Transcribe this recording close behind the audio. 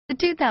The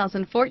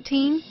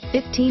 2014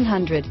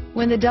 1500.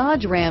 When the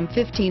Dodge Ram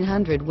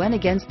 1500 went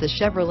against the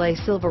Chevrolet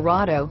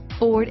Silverado,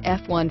 Ford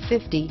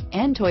F-150,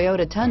 and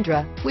Toyota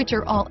Tundra, which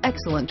are all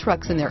excellent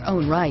trucks in their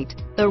own right,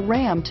 the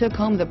Ram took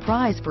home the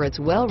prize for its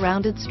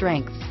well-rounded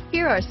strengths.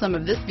 Here are some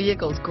of this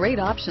vehicle's great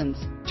options: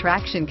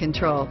 traction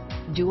control,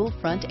 dual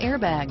front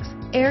airbags,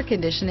 air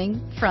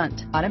conditioning,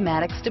 front,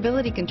 automatic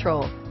stability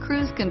control,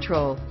 cruise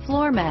control,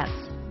 floor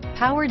mats,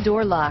 power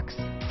door locks,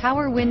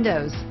 power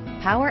windows,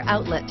 power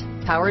outlet,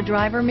 power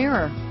driver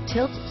mirror,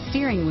 tilt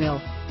steering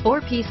wheel,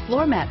 4-piece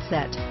floor mat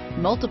set,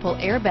 multiple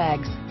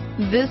airbags.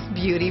 This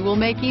beauty will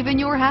make even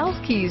your house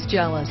keys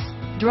jealous.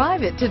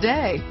 Drive it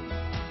today.